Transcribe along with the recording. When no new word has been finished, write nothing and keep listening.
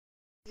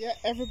Yeah,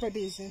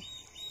 everybody's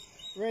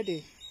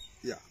ready.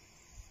 Yeah.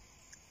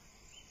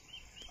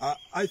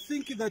 I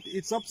think that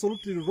it's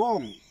absolutely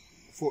wrong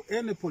for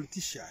any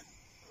politician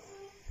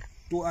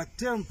to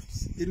attempt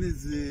in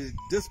his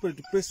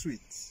desperate pursuit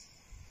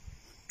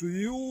to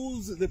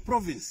use the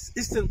province,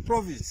 Eastern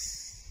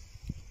Province,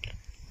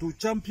 to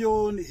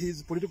champion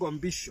his political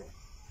ambition,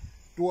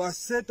 to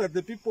assert that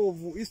the people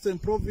of Eastern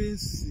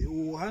Province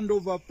will hand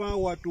over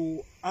power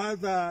to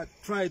other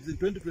tribes in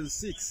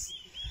 2026.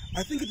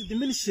 I think it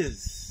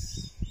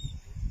diminishes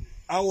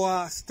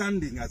our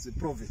standing as a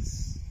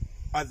province,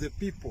 as a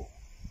people.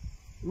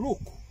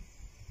 Look,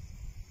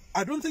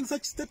 I don't think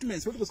such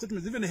statements, political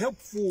statements, even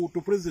helpful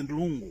to President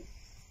Lungu.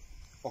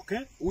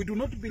 Okay? We do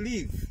not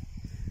believe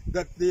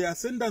that the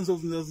ascendance of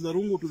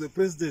Lungu to the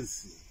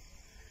presidency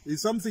is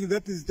something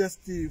that is just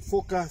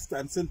focused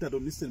and centered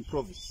on Eastern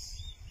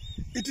Province.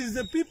 It is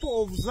the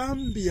people of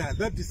Zambia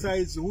that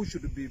decides who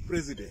should be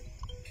president.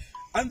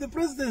 And the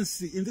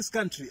presidency in this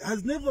country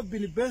has never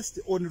been based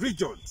on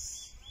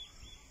regions.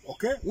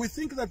 Okay? We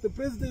think that the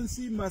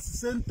presidency must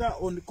center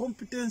on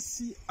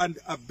competency and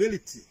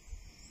ability.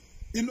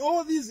 In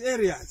all these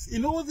areas,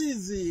 in all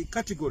these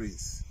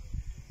categories,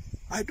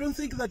 I don't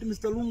think that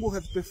Mr. Lungu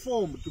has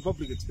performed to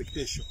public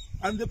expectation.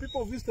 And the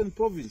people of Eastern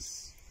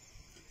Province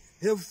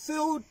have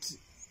felt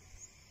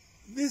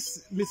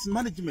this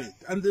mismanagement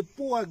and the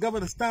poor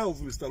governance style of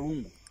Mr.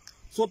 Lungu.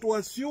 So to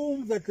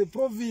assume that the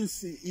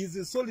province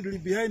is solidly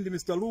behind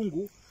Mr.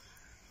 Lungu,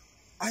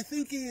 I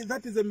think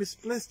that is a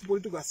misplaced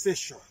political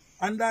assertion.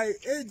 And I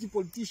urge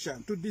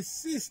politicians to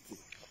desist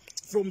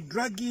from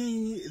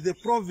dragging the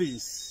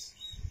province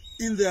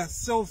in their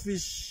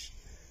selfish,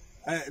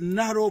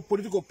 narrow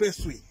political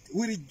pursuit.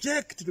 We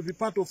reject to be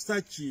part of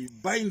such a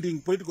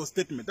binding political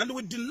statement, and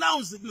we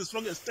denounce it in the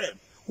strongest term.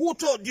 Who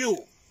told you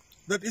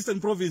that Eastern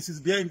Province is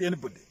behind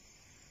anybody?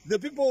 The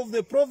people of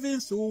the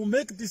province who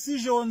make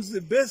decisions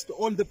based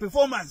on the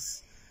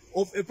performance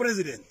of a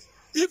president.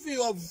 If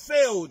you have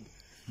failed,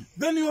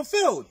 then you have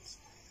failed.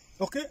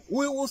 Okay?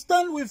 We will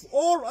stand with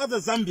all other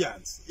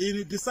Zambians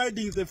in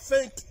deciding the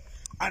fate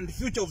and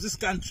future of this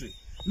country,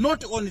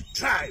 not on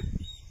tribe.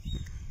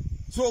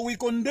 So we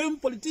condemn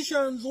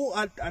politicians who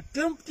are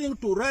attempting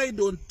to ride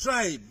on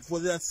tribe for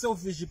their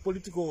selfish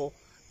political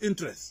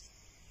interests.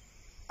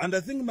 And I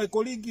think my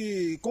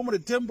colleague,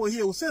 Comrade Tembo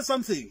here, will say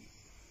something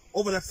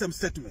over that same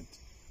statement.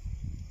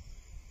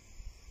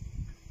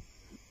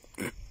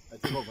 I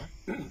take over.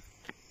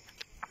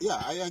 Yeah,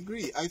 I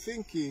agree. I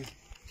think,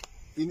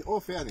 in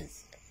all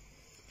fairness,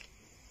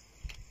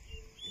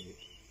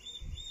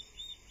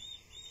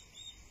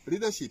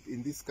 leadership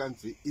in this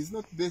country is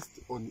not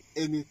based on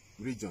any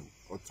region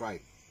or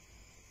tribe.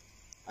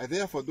 I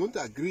therefore don't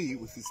agree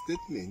with his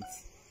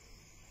statements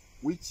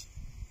which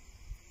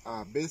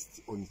are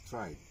based on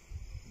tribe.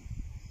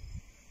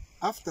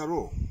 After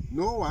all,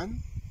 no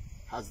one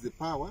has the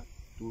power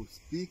to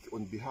speak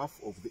on behalf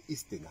of the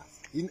Easterners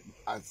in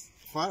as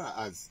far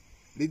as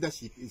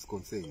leadership is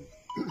concerned.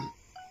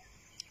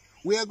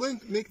 We are going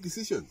to make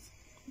decisions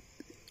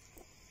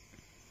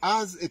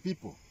as a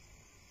people.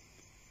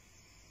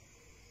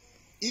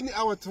 In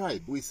our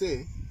tribe, we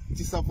say,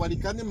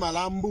 Tisafwarikane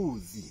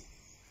malambuzi.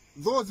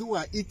 Those who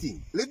are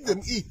eating, let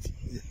them eat.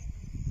 Yeah.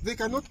 They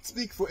cannot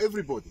speak for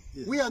everybody.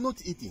 Yeah. We are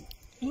not eating.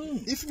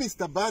 If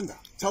Mr. Banda,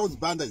 Charles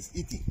Banda, is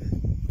eating,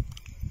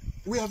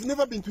 we have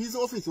never been to his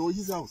office or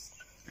his house.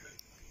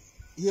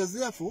 He has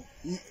therefore,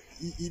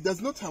 he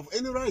does not have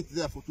any right,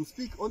 therefore, to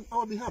speak on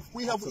our behalf.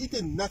 We have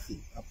eaten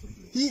nothing.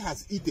 Absolutely. He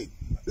has eaten.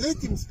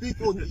 Let him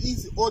speak on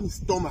his own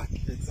stomach.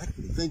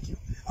 Exactly. Thank you.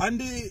 And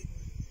we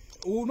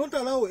will not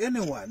allow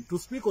anyone to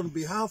speak on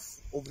behalf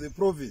of the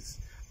province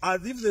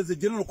as if there's a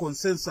general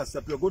consensus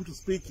that we are going to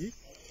speak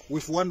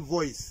with one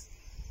voice.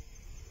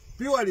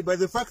 Purely by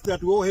the fact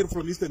that we all hail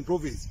from Eastern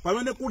Province.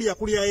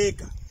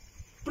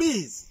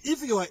 Please,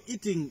 if you are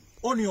eating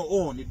on your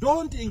own,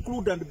 don't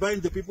include and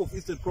bind the people of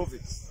Eastern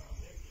Province.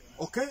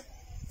 Okay?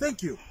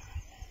 Thank you.